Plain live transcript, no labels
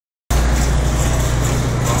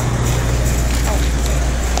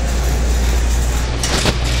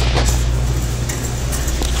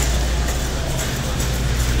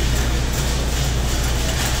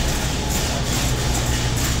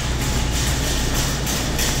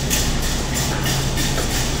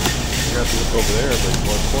over there, but you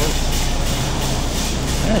want corn?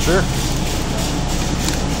 Yeah, sure.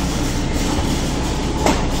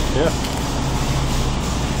 Yeah.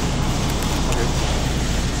 Okay.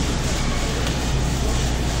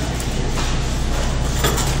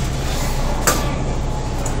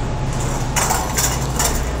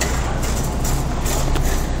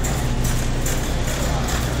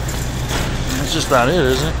 That's just about it,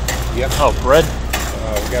 isn't it? Yep. Oh, bread?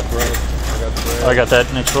 We got bread. I got bread. I got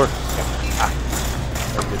that next door.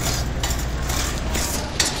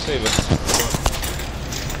 Save it.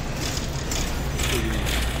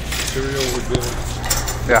 Cereal we're doing.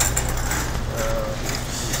 Yeah.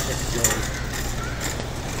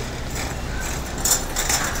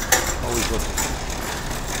 Always looking.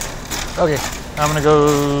 Okay, I'm gonna go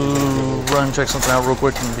run and check something out real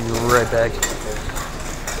quick and be right back.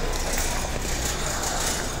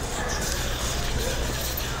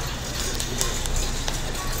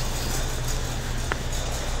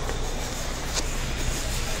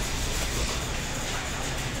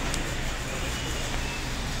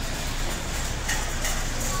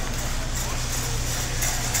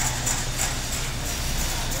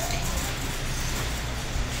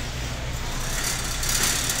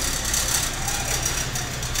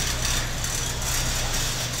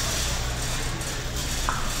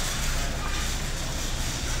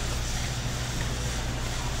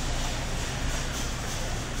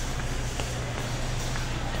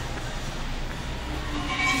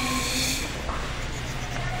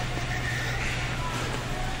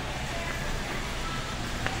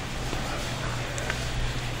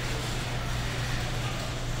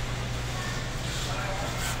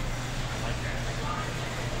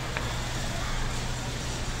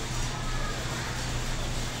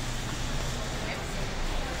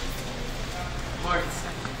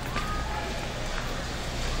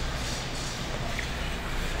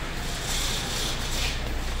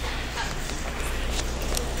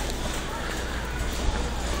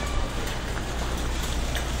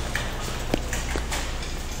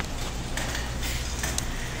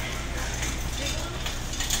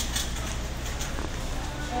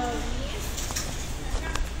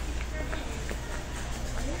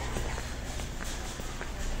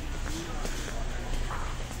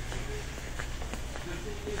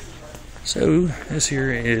 So, this here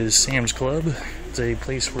is Sam's Club. It's a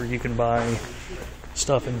place where you can buy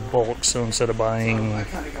stuff in bulk, so instead of buying... I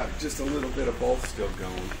kind of got just a little bit of both still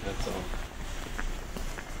going, that's all.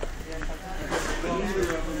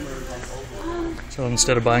 So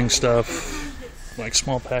instead of buying stuff like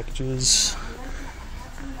small packages,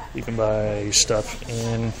 you can buy stuff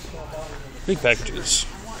in big packages.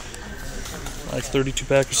 Like 32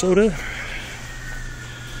 pack of soda.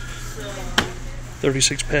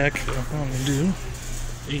 36 pack, I'm gonna do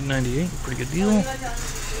 $8.98, pretty good deal.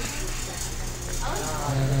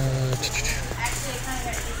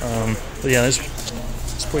 But yeah, this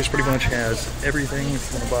place pretty much has everything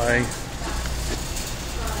if you want to buy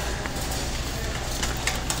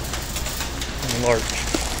in large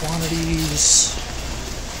quantities.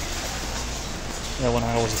 That one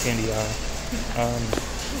aisle was a candy aisle.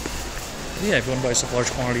 Yeah, if you want to buy some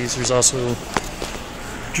large quantities, there's also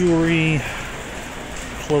jewelry,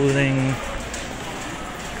 clothing,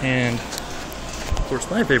 and of course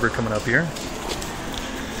my favorite coming up here,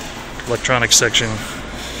 electronics section.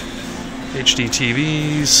 HD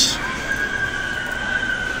TVs,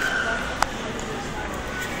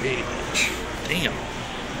 80-inch, damn,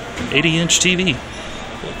 80-inch TV,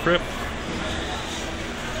 holy crap,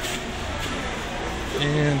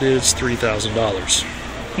 and it's $3,000.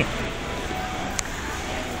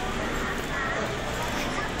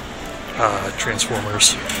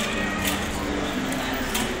 Transformers.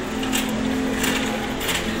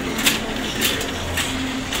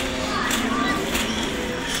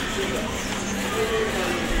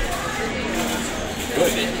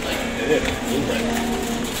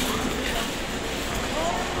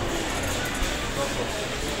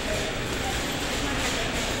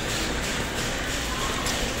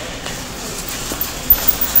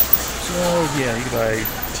 So yeah, you can buy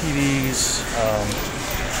TVs,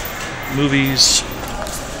 movies. You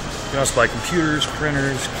can also buy computers,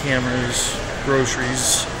 printers, cameras,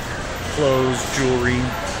 groceries, clothes, jewelry,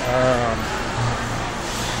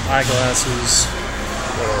 eyeglasses.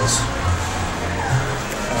 What else?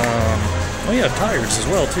 Oh yeah, tires as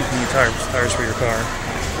well too. You can get tires for your car.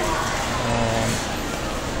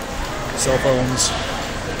 Cell phones,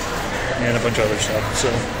 and a bunch of other stuff. So,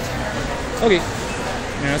 okay,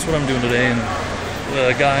 yeah, that's what I'm doing today. And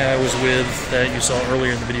the guy I was with that you saw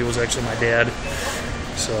earlier in the video was actually my dad.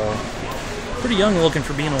 So, pretty young looking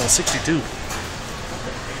for being only 62.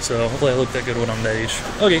 So hopefully I look that good when on stage.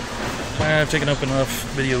 Okay, I've taken up enough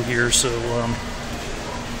video here, so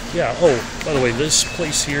yeah. Oh, by the way, this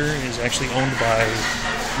place here is actually owned by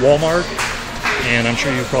Walmart, and I'm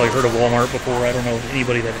sure you've probably heard of Walmart before. I don't know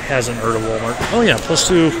anybody that hasn't heard of Walmart. Oh yeah,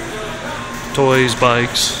 +2 toys,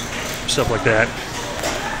 bikes, stuff like that,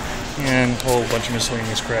 and a whole bunch of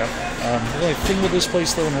miscellaneous crap. The only thing with this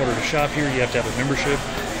place, though, in order to shop here, you have to have a membership,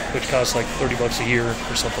 which costs like $30 a year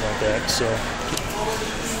or something like that. So,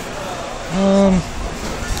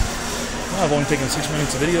 I've only taken 6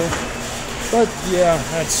 minutes of video, but yeah,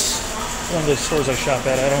 that's one of the stores I shop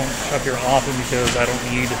at. I don't shop here often because I don't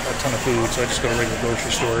need a ton of food, so I just go to a regular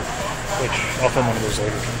grocery store, which I'll film one of those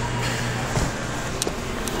later.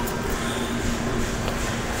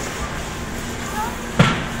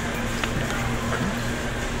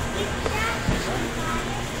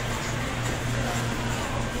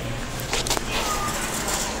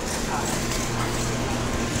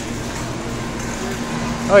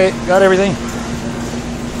 Okay, got everything.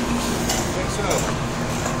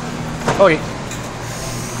 Okay.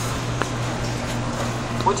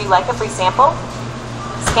 Would you like a free sample?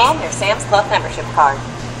 Scan your Sam's Club membership card.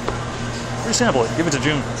 Free sample it. Give it to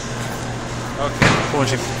June. Okay. When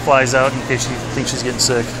she flies out, in case she thinks she's getting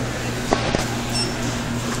sick.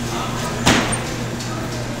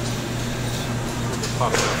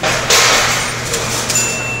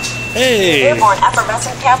 Hey! Airborne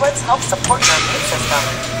effervescent tablets help support your immune system.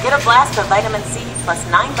 Get a blast of vitamin C plus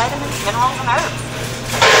 9 vitamins, minerals, and herbs.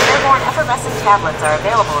 Airborne effervescent tablets are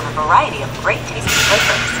available in a variety of great tasting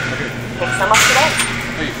flavors. Pick some up today.